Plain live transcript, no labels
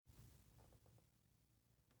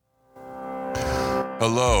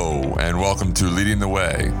Hello, and welcome to Leading the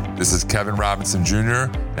Way. This is Kevin Robinson Jr.,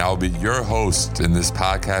 and I will be your host in this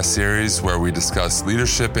podcast series where we discuss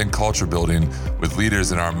leadership and culture building with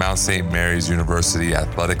leaders in our Mount St. Mary's University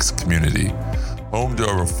athletics community. Home to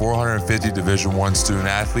over 450 Division I student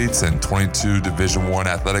athletes and 22 Division I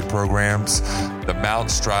athletic programs, the Mount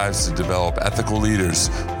strives to develop ethical leaders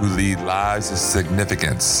who lead lives of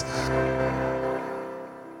significance.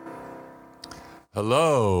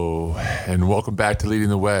 Hello, and welcome back to Leading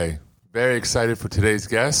the Way. Very excited for today's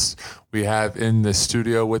guest. We have in the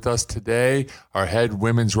studio with us today our head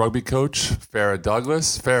women's rugby coach, Farrah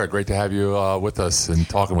Douglas. Farrah, great to have you with us and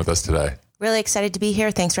talking with us today. Really excited to be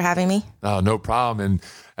here. Thanks for having me. No problem. And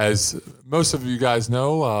as most of you guys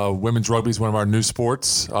know, women's rugby is one of our new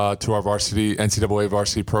sports to our NCAA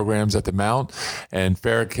varsity programs at the Mount. And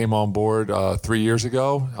Farrah came on board 3 years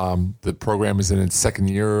ago. The program is in its second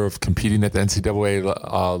year of competing at the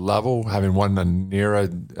NCAA level, having won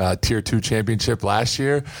a Tier 2 championship last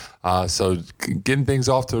year. So getting things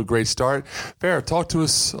off to a great start. Farrah, talk to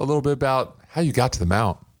us a little bit about how you got to the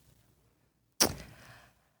Mount.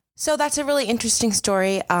 So that's a really interesting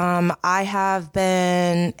story. I have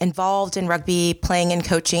been involved in rugby, playing and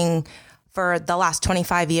coaching for the last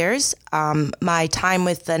 25 years. My time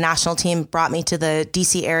with the national team brought me to the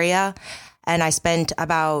DC area, and I spent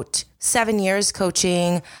about 7 years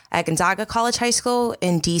coaching at Gonzaga College High School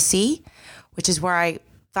in DC, which is where I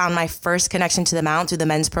found my first connection to the Mount through the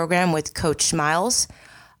men's program with Coach Miles.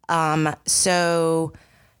 So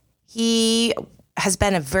he has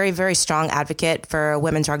been a very, very strong advocate for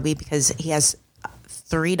women's rugby because he has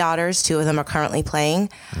 3 daughters. 2 of them are currently playing.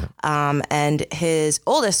 And his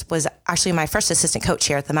oldest was actually my first assistant coach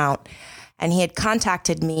here at the Mount. And he had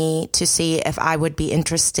contacted me to see if I would be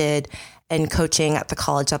interested in coaching at the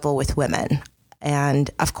college level with women.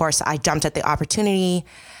 And of course, I jumped at the opportunity.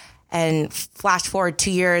 And flash forward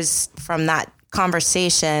 2 years from that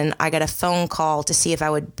conversation, I got a phone call to see if I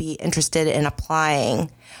would be interested in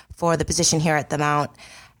applying for the position here at the Mount,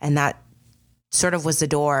 and that sort of was the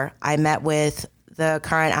door. I met with the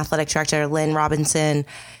current athletic director, Lynn Robinson,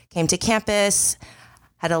 came to campus,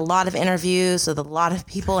 had a lot of interviews with a lot of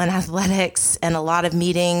people in athletics and a lot of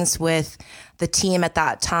meetings with the team at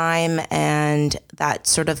that time, and that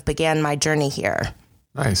sort of began my journey here.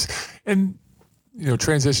 Nice. And,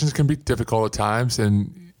 transitions can be difficult at times,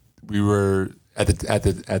 and we were at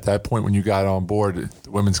that point when you got on board, the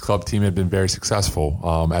women's club team had been very successful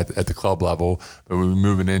at the club level, but we were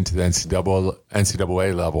moving into the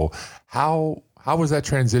NCAA level. How was that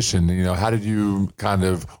transition? How did you kind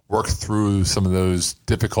of work through some of those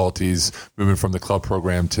difficulties moving from the club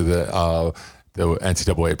program to the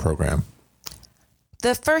NCAA program?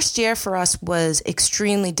 The first year for us was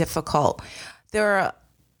extremely difficult. There are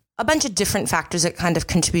a bunch of different factors that kind of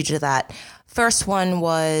contributed to that. First one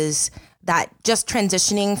was that just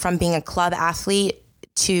transitioning from being a club athlete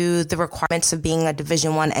to the requirements of being a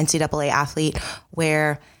Division I NCAA athlete,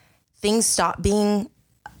 where things stop being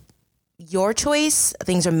your choice,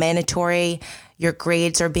 things are mandatory, your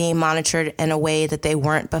grades are being monitored in a way that they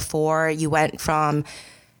weren't before. You went from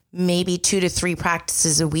maybe 2 to 3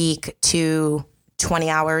 practices a week to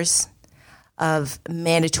 20 hours of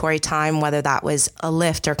mandatory time, whether that was a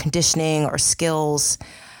lift or conditioning or skills.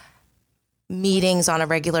 Meetings on a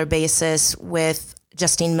regular basis with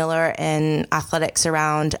Justine Miller and athletics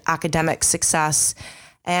around academic success.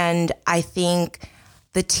 And I think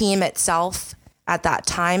the team itself at that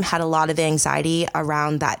time had a lot of anxiety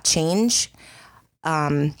around that change.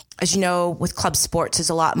 As you know, with club sports, there's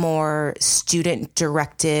a lot more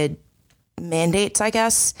student-directed mandates, I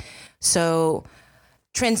guess. So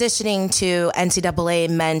transitioning to NCAA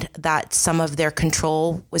meant that some of their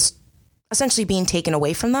control was essentially being taken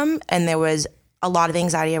away from them. And there was a lot of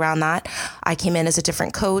anxiety around that. I came in as a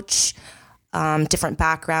different coach, different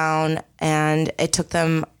background, and it took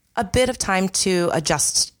them a bit of time to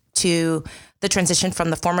adjust to the transition from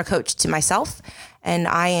the former coach to myself. And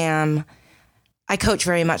I coach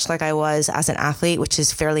very much like I was as an athlete, which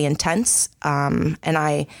is fairly intense.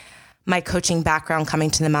 My coaching background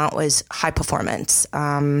coming to the Mount was high performance.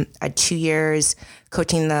 I had 2 years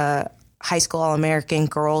coaching the high school All-American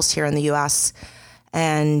girls here in the U.S.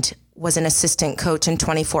 and was an assistant coach in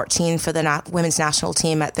 2014 for the women's national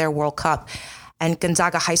team at their World Cup. And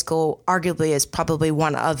Gonzaga High School arguably is probably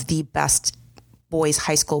one of the best boys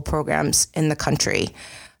high school programs in the country.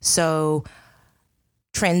 So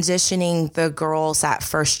transitioning the girls that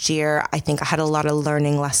first year, I think I had a lot of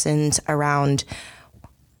learning lessons around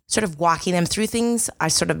sort of walking them through things. I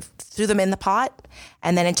sort of threw them in the pot.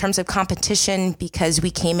 And then in terms of competition, because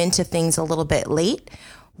we came into things a little bit late,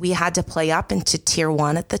 we had to play up into tier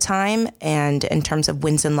 1 at the time. And in terms of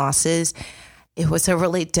wins and losses, it was a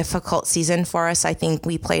really difficult season for us. I think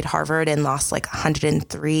we played Harvard and lost like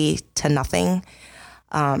 103-0.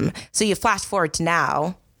 So you flash forward to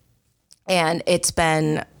now, and it's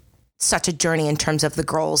been such a journey in terms of the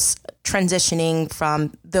girls transitioning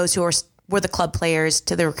from those who were the club players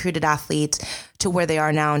to the recruited athletes to where they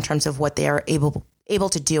are now in terms of what they are able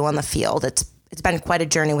to do on the field. It's been quite a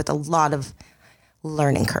journey with a lot of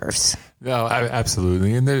learning curves. No,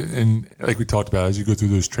 absolutely. And like we talked about, as you go through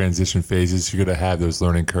those transition phases, you're going to have those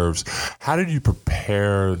learning curves. How did you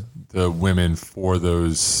prepare the women for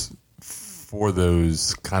those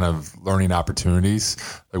kind of learning opportunities?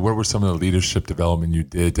 Like, what were some of the leadership development you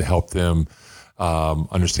did to help them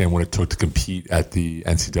understand what it took to compete at the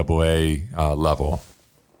NCAA level?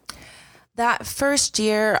 That first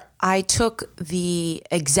year, I took the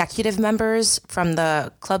executive members from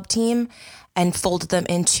the club team and folded them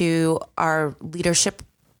into our leadership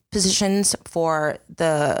positions for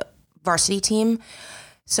the varsity team.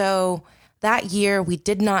 So that year, we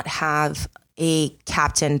did not have a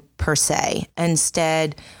captain per se.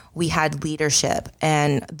 Instead, we had leadership,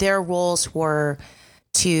 and their roles were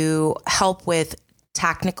to help with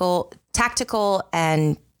tactical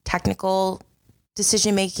and technical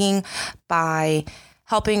decision-making by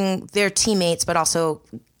helping their teammates, but also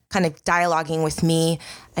kind of dialoguing with me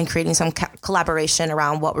and creating some collaboration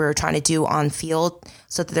around what we were trying to do on field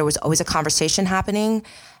so that there was always a conversation happening.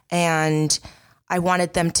 And I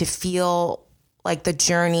wanted them to feel like the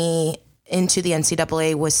journey into the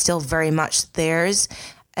NCAA was still very much theirs,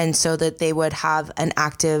 and so that they would have an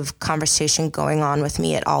active conversation going on with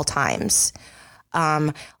me at all times.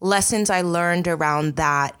 Lessons I learned around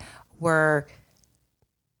that were,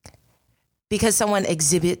 because someone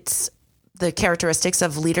exhibits the characteristics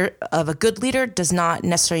of a good leader does not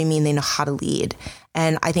necessarily mean they know how to lead.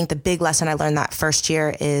 And I think the big lesson I learned that first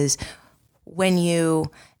year is when you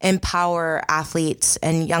empower athletes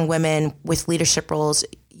and young women with leadership roles,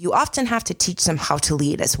 you often have to teach them how to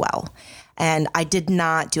lead as well. And I did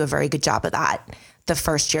not do a very good job of that the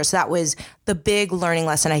first year. So that was the big learning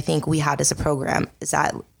lesson I think we had as a program, is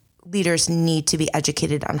that leaders need to be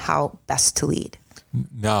educated on how best to lead.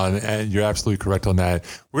 No, and you're absolutely correct on that.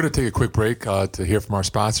 We're going to take a quick break to hear from our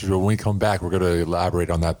sponsors. When we come back, we're going to elaborate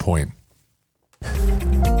on that point.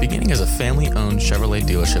 Beginning as a family-owned Chevrolet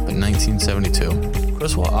dealership in 1972,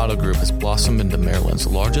 Criswell Auto Group has blossomed into Maryland's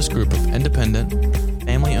largest group of independent,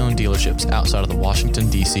 family-owned dealerships outside of the Washington,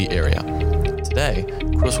 D.C. area. Today,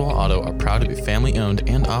 Criswell Auto are proud to be family-owned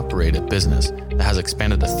and operated business that has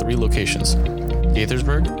expanded to 3 locations: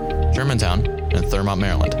 Gaithersburg, Germantown, and Thurmont,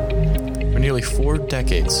 Maryland. For nearly 4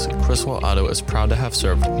 decades, Criswell Auto is proud to have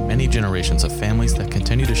served many generations of families that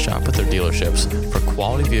continue to shop at their dealerships for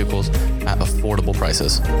quality vehicles at affordable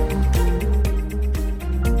prices.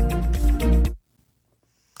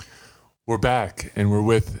 We're back, and we're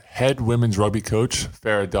with head women's rugby coach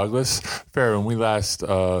Farrah Douglas. Farrah, when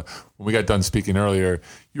we got done speaking earlier,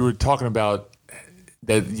 you were talking about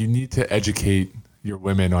that you need to educate your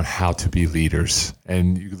women on how to be leaders,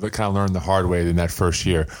 and you kind of learned the hard way in that first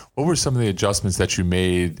year. What were some of the adjustments that you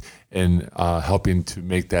made in helping to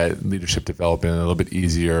make that leadership development a little bit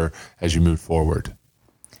easier as you move forward?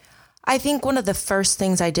 I think one of the first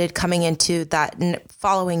things I did coming into that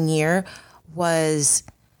following year was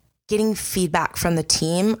getting feedback from the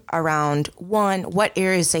team around, one, what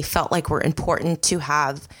areas they felt like were important to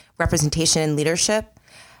have representation in leadership,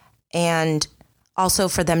 and also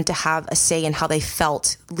for them to have a say in how they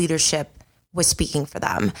felt leadership was speaking for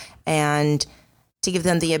them, and to give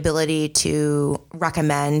them the ability to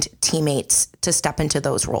recommend teammates to step into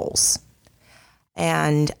those roles.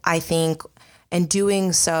 And I think in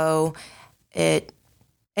doing so, it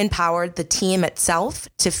empowered the team itself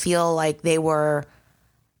to feel like they were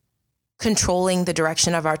controlling the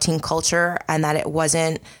direction of our team culture, and that it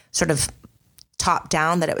wasn't sort of top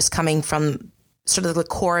down, that it was coming from sort of the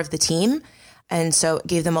core of the team. And so it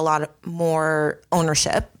gave them a lot more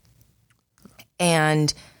ownership.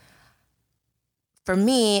 And for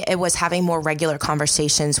me, it was having more regular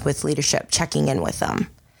conversations with leadership, checking in with them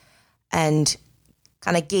and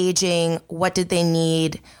kind of gauging what did they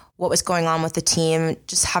need, what was going on with the team,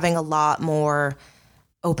 just having a lot more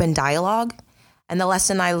open dialogue. And the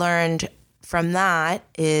lesson I learned from that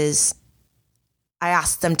is I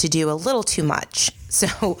asked them to do a little too much.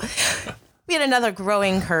 So we had another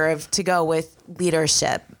growing curve to go with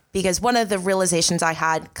leadership, because one of the realizations I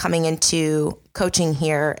had coming into coaching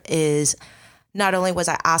here is not only was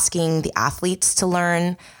I asking the athletes to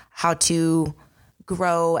learn how to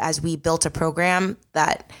grow as we built a program,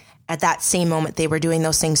 that at that same moment they were doing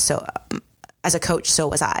those things so as a coach, so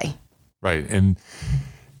was I. Right. And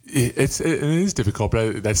it is difficult,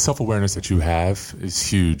 but that self-awareness that you have is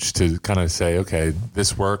huge to kind of say, okay,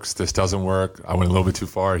 this works, this doesn't work. I went a little bit too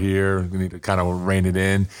far here. We need to kind of rein it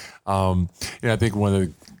in. I think one of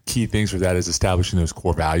the key things for that is establishing those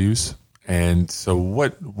core values. And so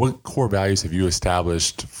what core values have you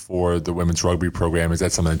established for the women's rugby program? Is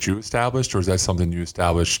that something that you established, or is that something you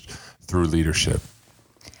established through leadership?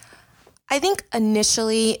 I think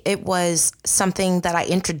initially it was something that I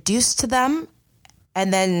introduced to them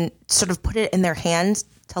and then sort of put it in their hands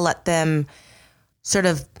to let them sort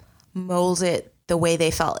of mold it the way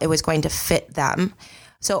they felt it was going to fit them.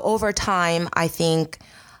 So over time, I think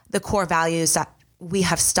the core values that we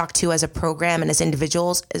have stuck to as a program and as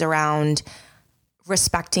individuals is around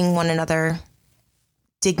respecting one another,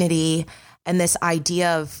 dignity, and this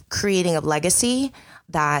idea of creating a legacy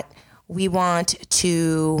that we want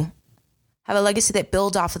to have a legacy that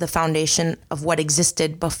builds off of the foundation of what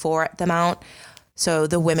existed before the Mount. So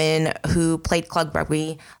the women who played club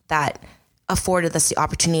rugby that afforded us the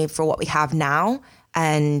opportunity for what we have now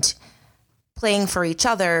and playing for each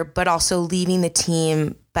other, but also leaving the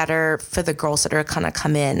team better for the girls that are going to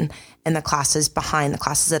come in the classes behind the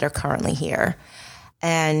classes that are currently here.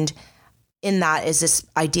 And in that is this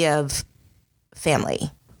idea of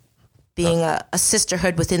family, being a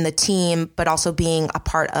sisterhood within the team, but also being a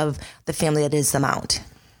part of the family that is the Mount.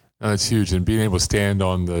 That's huge, and being able to stand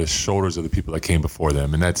on the shoulders of the people that came before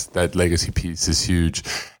them, and that legacy piece is huge.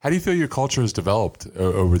 How do you feel your culture has developed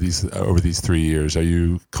over these 3 years? Are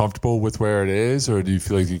you comfortable with where it is, or do you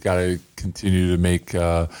feel like you got to continue to make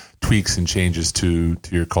tweaks and changes to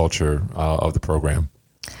your culture of the program?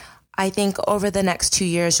 I think over the next 2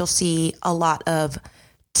 years, you'll see a lot of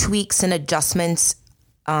tweaks and adjustments,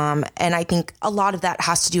 and I think a lot of that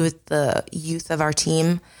has to do with the youth of our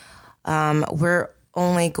team. We're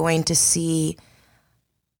only going to see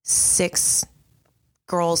 6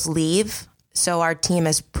 girls leave. So our team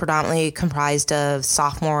is predominantly comprised of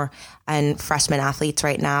sophomore and freshman athletes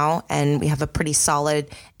right now, and we have a pretty solid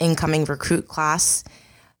incoming recruit class.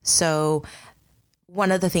 So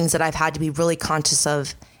one of the things that I've had to be really conscious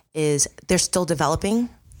of is they're still developing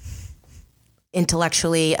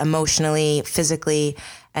intellectually, emotionally, physically.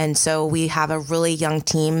 And so we have a really young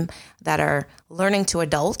team that are learning to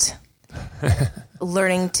adult,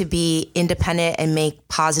 learning to be independent and make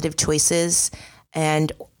positive choices.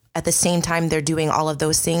 And at the same time they're doing all of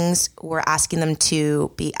those things, we're asking them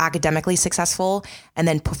to be academically successful and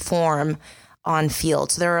then perform on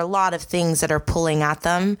field. So there are a lot of things that are pulling at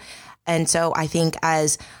them. And so I think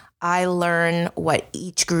as I learn what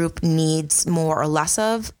each group needs more or less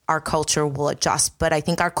of, our culture will adjust. But I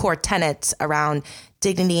think our core tenets around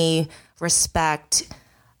dignity, respect,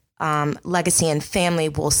 legacy, and family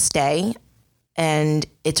will stay. And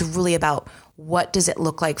it's really about what does it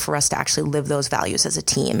look like for us to actually live those values as a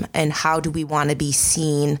team, and how do we want to be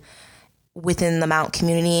seen within the Mount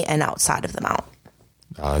community and outside of the Mount.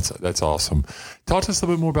 That's awesome. Talk to us a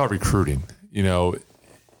little bit more about recruiting. You know,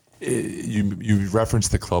 you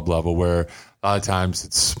referenced the club level, where a lot of times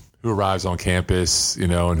it's who arrives on campus, you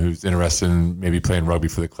know, and who's interested in maybe playing rugby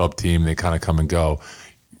for the club team. They kind of come and go.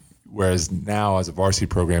 Whereas now, as a varsity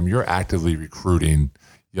program, you're actively recruiting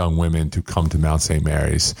young women to come to Mount St.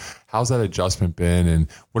 Mary's. How's that adjustment been, and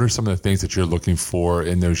what are some of the things that you're looking for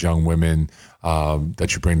in those young women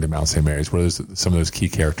that you bring to Mount St. Mary's? What are some of those key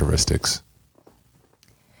characteristics?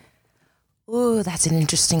 Ooh, that's an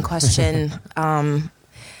interesting question.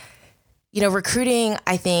 Recruiting,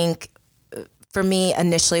 I think, for me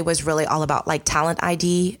initially was really all about like talent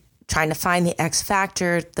ID, trying to find the X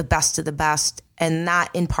factor, the best of the best. And that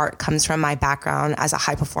in part comes from my background as a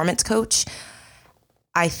high performance coach.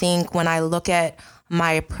 I think when I look at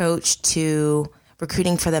my approach to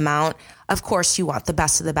recruiting for the Mount, of course you want the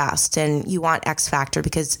best of the best and you want X factor,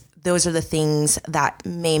 because those are the things that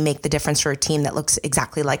may make the difference for a team that looks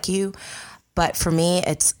exactly like you. But for me,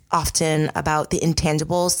 it's often about the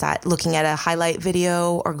intangibles that looking at a highlight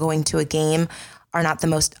video or going to a game are not the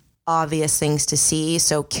most obvious things to see.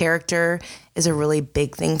 So character is a really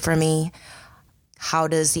big thing for me. How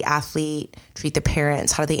does the athlete treat their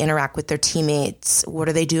parents? How do they interact with their teammates? What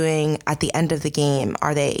are they doing at the end of the game?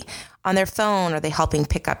 Are they on their phone? Are they helping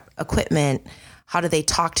pick up equipment? How do they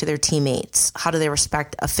talk to their teammates? How do they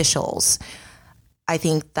respect officials? I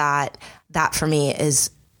think that for me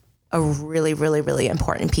is a really, really, really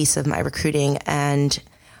important piece of my recruiting. And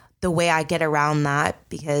the way I get around that,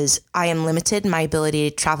 because I am limited in my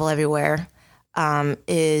ability to travel everywhere,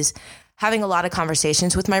 is having a lot of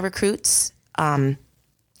conversations with my recruits,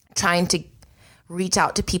 trying to reach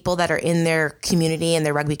out to people that are in their community, in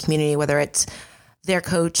their rugby community, whether it's their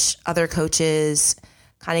coach, other coaches,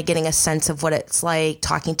 kind of getting a sense of what it's like,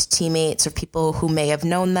 talking to teammates or people who may have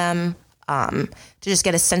known them, to just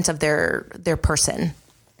get a sense of their person.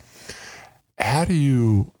 How do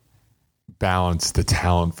you balance the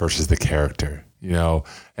talent versus the character? You know,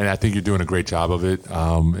 and I think you're doing a great job of it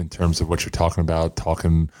in terms of what you're talking about,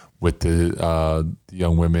 talking with the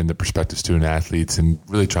young women, the prospective student athletes, and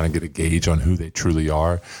really trying to get a gauge on who they truly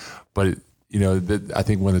are. But, you know, I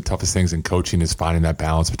think one of the toughest things in coaching is finding that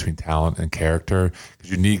balance between talent and character,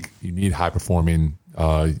 because you need high-performing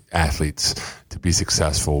athletes to be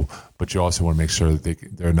successful, but you also want to make sure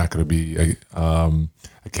that they're not going to be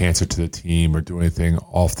a cancer to the team or do anything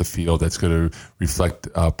off the field that's going to reflect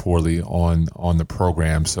poorly on the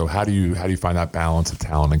program. So how do you find that balance of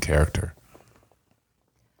talent and character?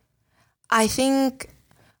 I think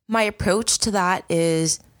my approach to that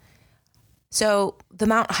is, so the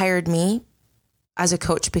Mount hired me as a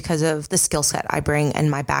coach because of the skill set I bring and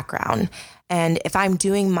my background. And if I'm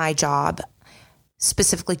doing my job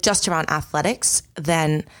specifically just around athletics,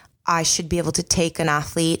 then I should be able to take an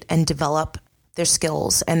athlete and develop their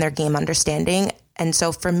skills and their game understanding. And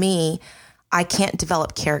so for me, I can't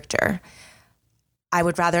develop character. I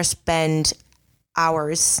would rather spend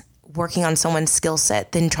hours working on someone's skill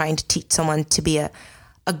set than trying to teach someone to be a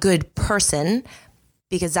good person,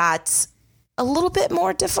 because that's a little bit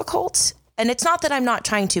more difficult. And it's not that I'm not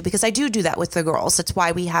trying to, because I do that with the girls. That's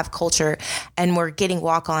why we have culture and we're getting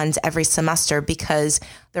walk-ons every semester, because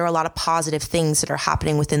there are a lot of positive things that are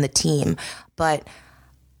happening within the team. But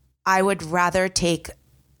I would rather take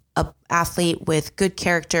an athlete with good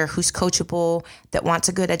character who's coachable, that wants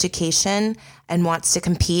a good education and wants to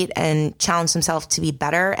compete and challenge himself to be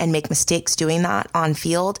better and make mistakes doing that on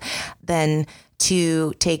field, than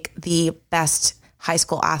to take the best high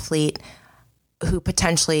school athlete who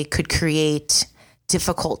potentially could create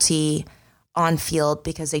difficulty on field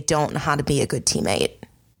because they don't know how to be a good teammate.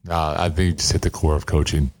 I think you just hit the core of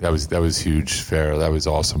coaching. That was huge, Farrah. That was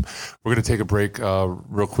awesome. We're going to take a break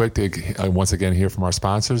real quick to once again hear from our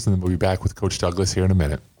sponsors, and then we'll be back with Coach Douglas here in a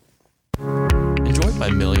minute. Enjoyed by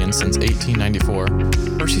millions since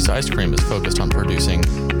 1894, Hershey's Ice Cream is focused on producing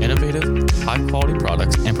innovative, high-quality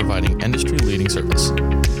products and providing industry-leading service.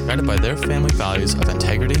 Guided by their family values of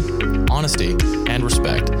integrity, honesty, and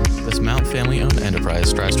respect, this Mount family-owned enterprise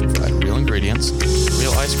strives to provide real ingredients,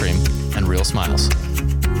 real ice cream, and real smiles.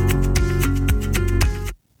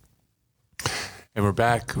 And we're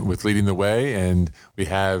back with Leading the Way, and we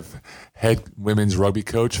have head women's rugby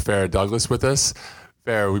coach Farrah Douglas with us.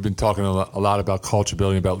 Farrah, we've been talking a lot about culture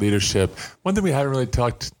building, about leadership. One thing we haven't really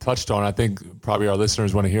touched on, I think probably our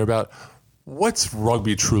listeners want to hear about, what's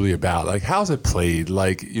rugby truly about? Like, how's it played?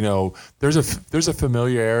 Like, you know, there's a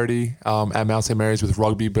familiarity at Mount St. Mary's with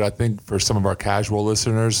rugby, but I think for some of our casual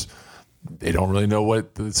listeners, they don't really know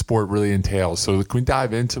what the sport really entails. So can we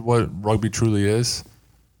dive into what rugby truly is?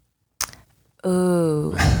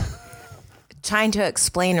 Ooh, trying to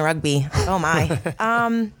explain rugby. Oh my.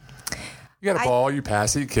 You got a ball, you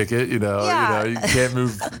pass it, you kick it. Yeah. You can't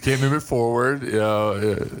move it forward.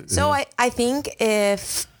 So I think to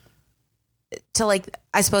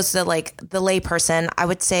the lay person, I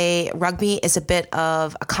would say rugby is a bit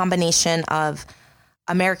of a combination of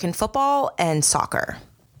American football and soccer.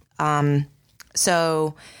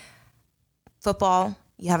 So football,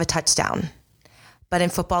 you have a touchdown. But in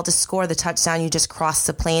football, to score the touchdown, you just cross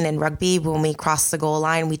the plane. In rugby, when we cross the goal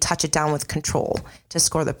line, we touch it down with control to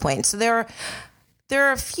score the point. So there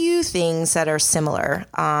are a few things that are similar.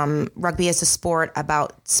 Rugby is a sport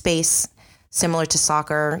about space, similar to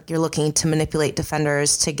soccer. You're looking to manipulate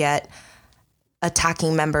defenders to get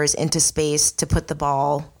attacking members into space to put the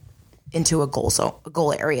ball into a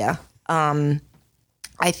goal area.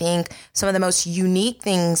 I think some of the most unique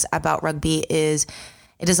things about rugby is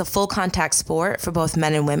it is a full contact sport for both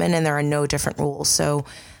men and women, and there are no different rules. So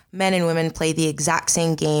men and women play the exact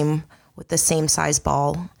same game with the same size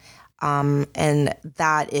ball. And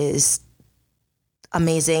that is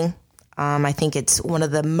amazing. I think it's one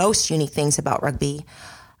of the most unique things about rugby.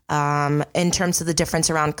 In terms of the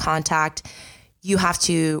difference around contact, you have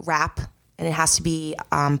to wrap, and it has to be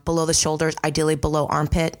below the shoulders, ideally below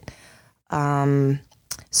armpit.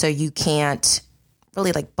 So you can't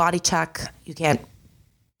really body check. You can't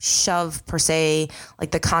shove per se.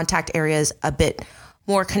 The contact area is a bit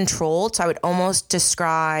more controlled. So I would almost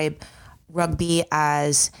describe rugby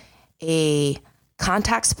as a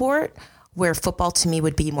contact sport, where football to me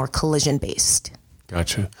would be more collision based.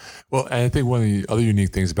 Gotcha. Well, and I think one of the other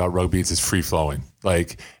unique things about rugby is it's free flowing.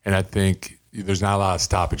 And I think there's not a lot of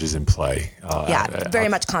stoppages in play. Very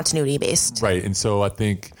much continuity based. Right. And so I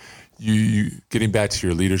think you getting back to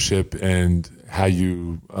your leadership and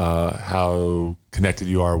how connected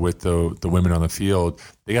you are with the women on the field,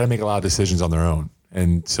 they got to make a lot of decisions on their own.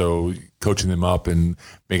 And so coaching them up and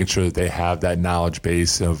making sure that they have that knowledge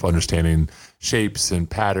base of understanding shapes and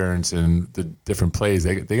patterns and the different plays,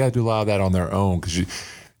 they got to do a lot of that on their own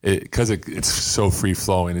because it's so free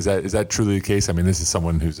flowing. Is that truly the case? I mean, this is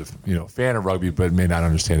someone who's a fan of rugby but may not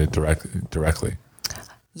understand it directly.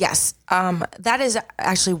 Yes, that is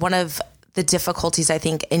actually one of the difficulties I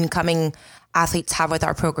think incoming athletes have with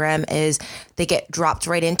our program is they get dropped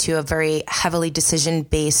right into a very heavily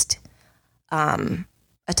decision-based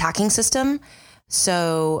attacking system.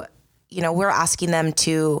 So, we're asking them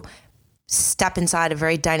to step inside a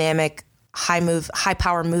very dynamic, high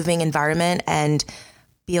power moving environment and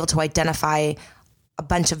be able to identify a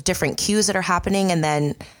bunch of different cues that are happening and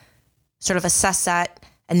then sort of assess that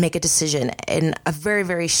and make a decision in a very,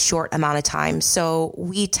 very short amount of time. So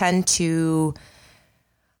we tend to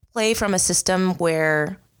play from a system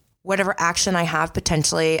where whatever action I have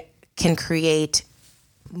potentially can create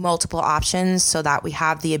multiple options so that we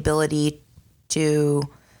have the ability to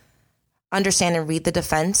understand and read the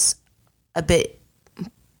defense a bit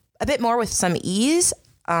more with some ease.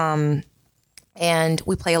 And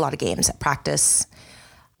we play a lot of games at practice.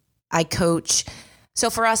 I coach. So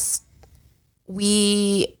for us,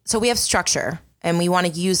 we have structure and we want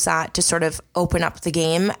to use that to sort of open up the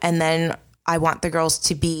game. And then I want the girls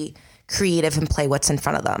to be creative and play what's in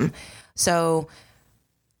front of them. So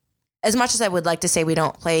as much as I would like to say we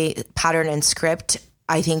don't play pattern and script,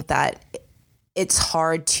 I think that it's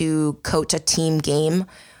hard to coach a team game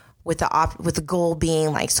with the goal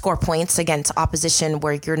being like score points against opposition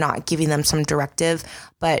where you're not giving them some directive.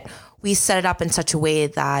 But we set it up in such a way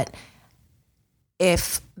that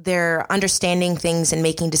if they're understanding things and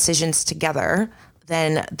making decisions together,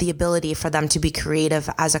 then the ability for them to be creative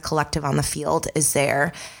as a collective on the field is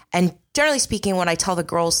there. And generally speaking, when I tell the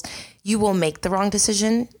girls, you will make the wrong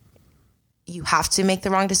decision. You have to make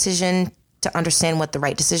the wrong decision to understand what the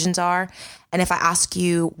right decisions are. And if I ask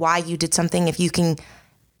you why you did something, if you can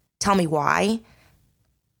tell me why,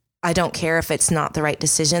 I don't care if it's not the right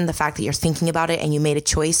decision. The fact that you're thinking about it and you made a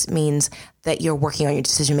choice means that you're working on your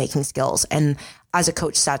decision-making skills. And as a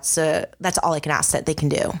coach, that's all I can ask that they can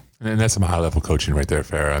do. And that's some high-level coaching right there,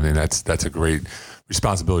 Farah. I mean, that's a great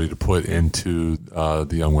responsibility to put into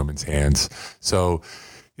the young women's hands. So,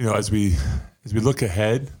 as we look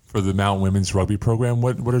ahead for the Mount Women's Rugby program,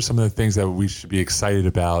 what are some of the things that we should be excited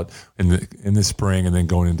about in the spring and then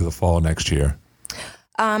going into the fall next year?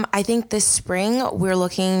 I think this spring we're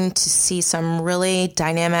looking to see some really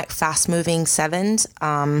dynamic, fast-moving sevens.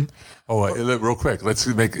 Real quick, let's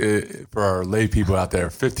make for our lay people out there,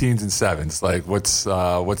 15s and 7s. Like, what's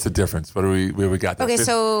the difference? What do we got there? Okay,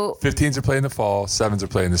 so 15s are playing in the fall, 7s are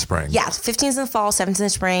playing in the spring. Yeah, 15s in the fall, 7s in the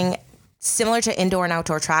spring. Similar to indoor and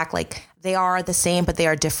outdoor track, like they are the same, but they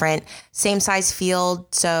are different. Same size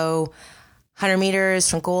field, so 100 meters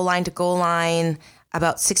from goal line to goal line.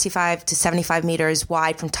 About 65 to 75 meters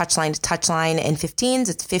wide from touchline to touchline. In 15s,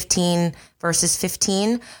 it's 15 versus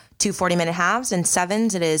 15, 2 40-minute halves. In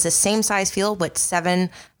 7s, it is the same size field, but 7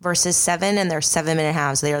 versus 7, and they're 7-minute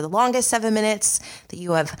halves. They are the longest 7 minutes that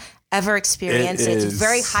you have ever experienced. It's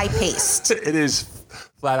very high-paced. It is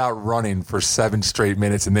flat out running for 7 straight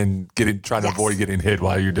minutes and then trying to avoid getting hit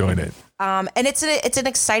while you're doing it. And it's an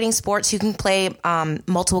exciting sport. So you can play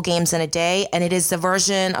multiple games in a day, and it is the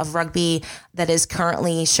version of rugby that is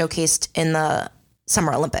currently showcased in the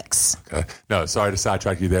Summer Olympics. Okay. No, sorry to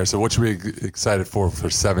sidetrack you there. So what should we be excited for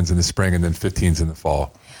 7s in the spring and then 15s in the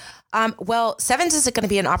fall? Well, 7s is going to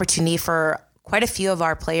be an opportunity for quite a few of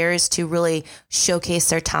our players to really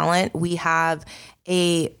showcase their talent. We have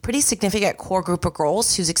a pretty significant core group of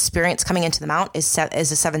girls whose experience coming into the Mount is a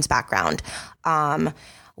 7s background.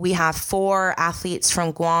 We have 4 athletes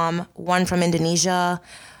from Guam, 1 from Indonesia.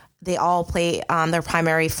 They all play their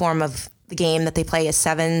primary form of the game that they play is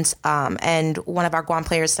 7s. And one of our Guam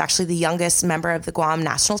players is actually the youngest member of the Guam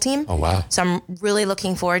national team. Oh, wow. So I'm really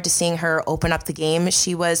looking forward to seeing her open up the game.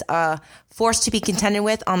 She was a force to be contended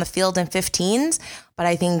with on the field in 15s, but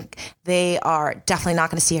I think they are definitely not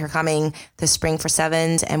going to see her coming this spring for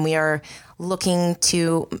 7s. And we are looking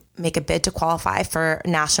to make a bid to qualify for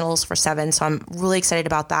nationals for 7s. So I'm really excited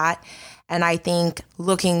about that. And I think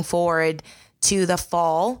looking forward to the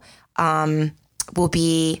fall will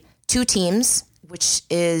be 2 teams, which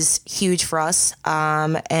is huge for us.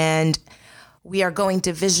 And we are going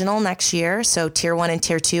divisional next year. So Tier 1 and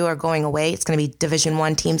Tier 2 are going away. It's going to be Division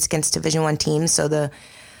 1 teams against Division 1 teams. So the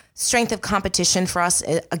strength of competition for us,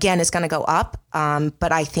 again, is going to go up.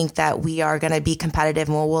 But I think that we are going to be competitive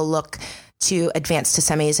and we'll look to advance to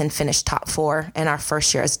semis and finish top 4 in our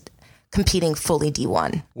first year as competing fully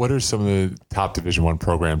D1. What are some of the top Division I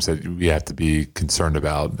programs that we have to be concerned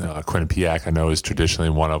about? Quinnipiac, I know, is traditionally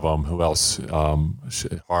one of them. Who else?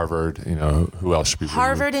 Harvard, who else should be?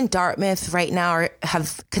 Harvard and Dartmouth right now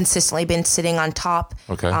have consistently been sitting on top.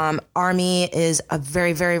 Okay. Army is a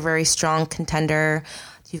very, very, very strong contender.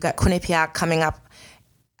 You've got Quinnipiac coming up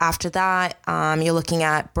after that. You're looking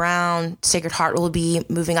at Brown. Sacred Heart will be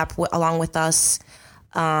moving up along with us.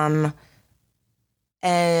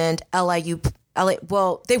 And LIU,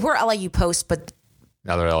 well, they were LIU Post, but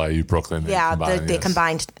now they're LIU Brooklyn. They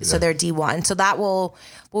combined, so they're D1. So that will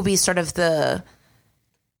be sort of the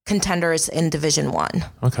contenders in Division I.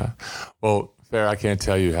 Okay. Well, Farrah, I can't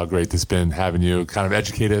tell you how great this has been having you kind of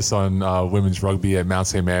educate us on women's rugby at Mount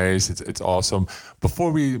St. Mary's. It's awesome.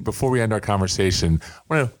 Before we end our conversation,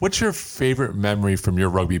 what's your favorite memory from your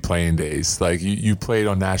rugby playing days? Like you played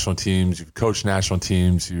on national teams, you've coached national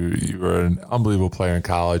teams, you were an unbelievable player in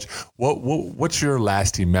college. What's your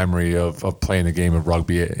lasting memory of playing a game of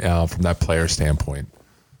rugby from that player standpoint?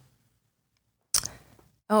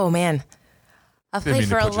 Oh man, I've played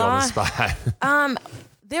for a long.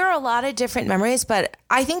 There are a lot of different memories, but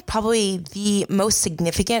I think probably the most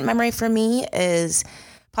significant memory for me is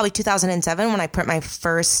probably 2007 when I put my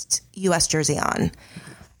first U.S. jersey on.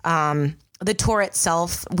 The tour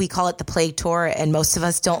itself, we call it the Plague Tour, and most of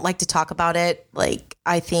us don't like to talk about it. Like,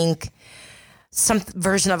 I think some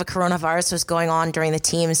version of a coronavirus was going on during the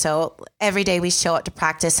team, so every day we show up to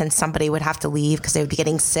practice and somebody would have to leave because they would be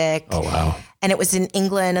getting sick. Oh, wow. And it was in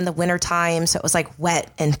England in the wintertime, so it was like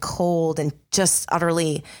wet and cold and just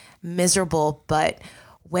utterly miserable. But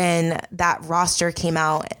when that roster came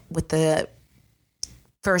out with the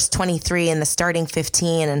first 23 and the starting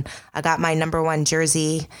 15, and I got my number 1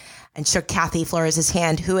 jersey and shook Kathy Flores'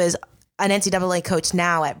 hand, who is an NCAA coach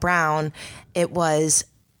now at Brown, it was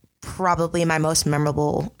probably my most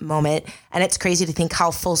memorable moment. And it's crazy to think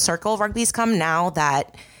how full circle rugby's come now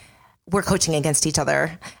that we're coaching against each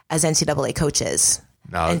other as NCAA coaches.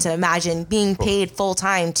 And to imagine being paid full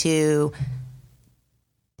time to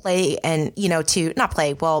play and, to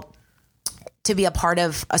be a part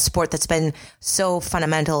of a sport that's been so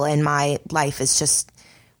fundamental in my life is just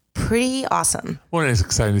pretty awesome. Well, it's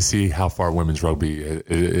exciting to see how far women's rugby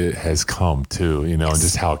it has come too, and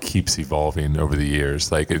just how it keeps evolving over the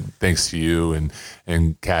years. Like thanks to you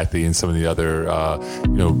and Kathy and some of the other,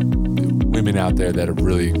 women out there that have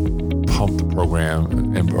really pumped the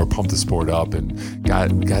program or pumped the sport up and got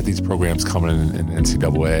these programs coming in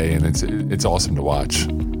NCAA, and it's awesome to watch.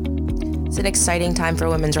 It's an exciting time for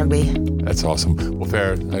women's rugby. That's awesome. Well,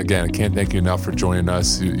 Farrah, again, I can't thank you enough for joining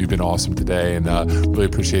us. You've been awesome today, and really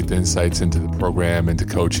appreciate the insights into the program, into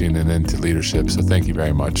coaching, and into leadership. So thank you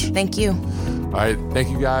very much. Thank you. All right. Thank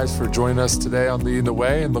you guys for joining us today on Leading the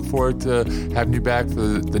Way, and look forward to having you back for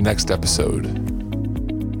the next episode.